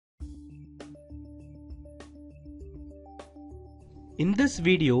In this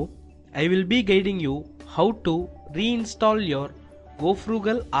video, I will be guiding you how to reinstall your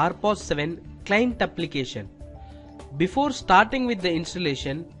GoFrugal RPOS7 client application. Before starting with the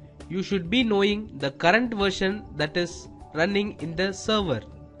installation, you should be knowing the current version that is running in the server.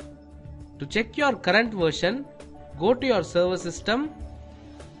 To check your current version, go to your server system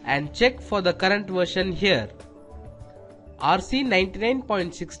and check for the current version here. RC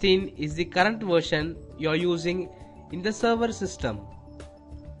 99.16 is the current version you are using in the server system.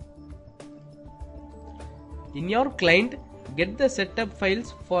 In your client, get the setup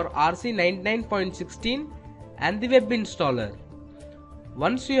files for RC 99.16 and the web installer.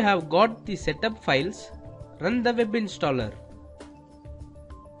 Once you have got the setup files, run the web installer.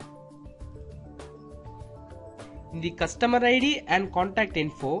 In the customer ID and contact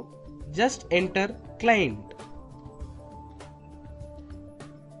info, just enter client.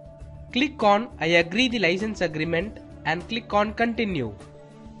 Click on I agree the license agreement and click on continue.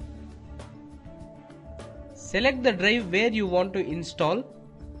 Select the drive where you want to install.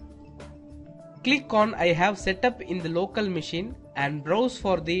 Click on I have set up in the local machine and browse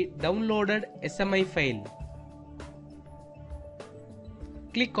for the downloaded SMI file.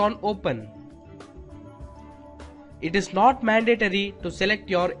 Click on open. It is not mandatory to select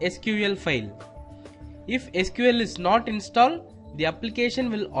your SQL file. If SQL is not installed, the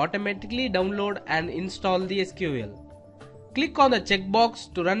application will automatically download and install the SQL. Click on the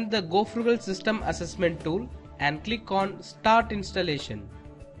checkbox to run the GoFrugal system assessment tool and click on start installation.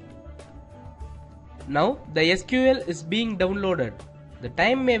 Now the SQL is being downloaded. The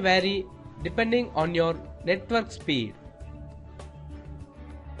time may vary depending on your network speed.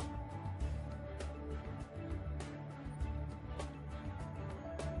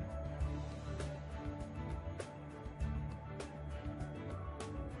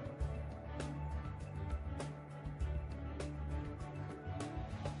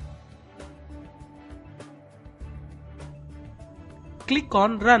 Click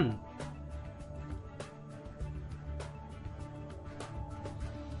on Run.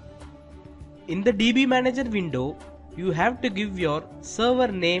 In the DB Manager window, you have to give your server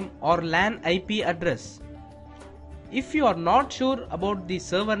name or LAN IP address. If you are not sure about the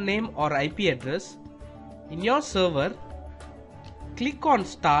server name or IP address, in your server, click on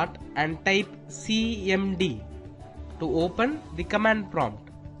Start and type CMD to open the command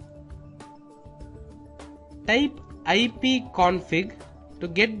prompt. Type ipconfig to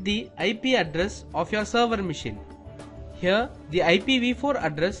get the IP address of your server machine. Here the IPv4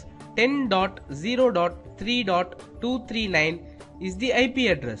 address 10.0.3.239 is the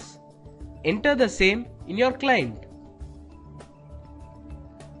IP address. Enter the same in your client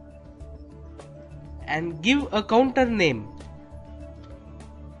and give a counter name.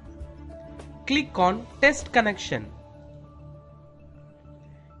 Click on Test Connection.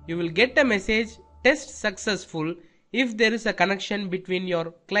 You will get a message Test successful if there is a connection between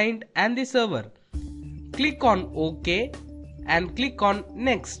your client and the server. Click on OK and click on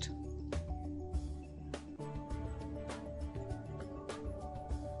Next.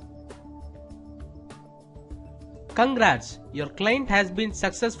 Congrats, your client has been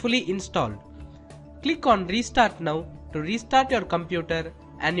successfully installed. Click on Restart Now to restart your computer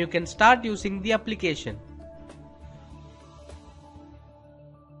and you can start using the application.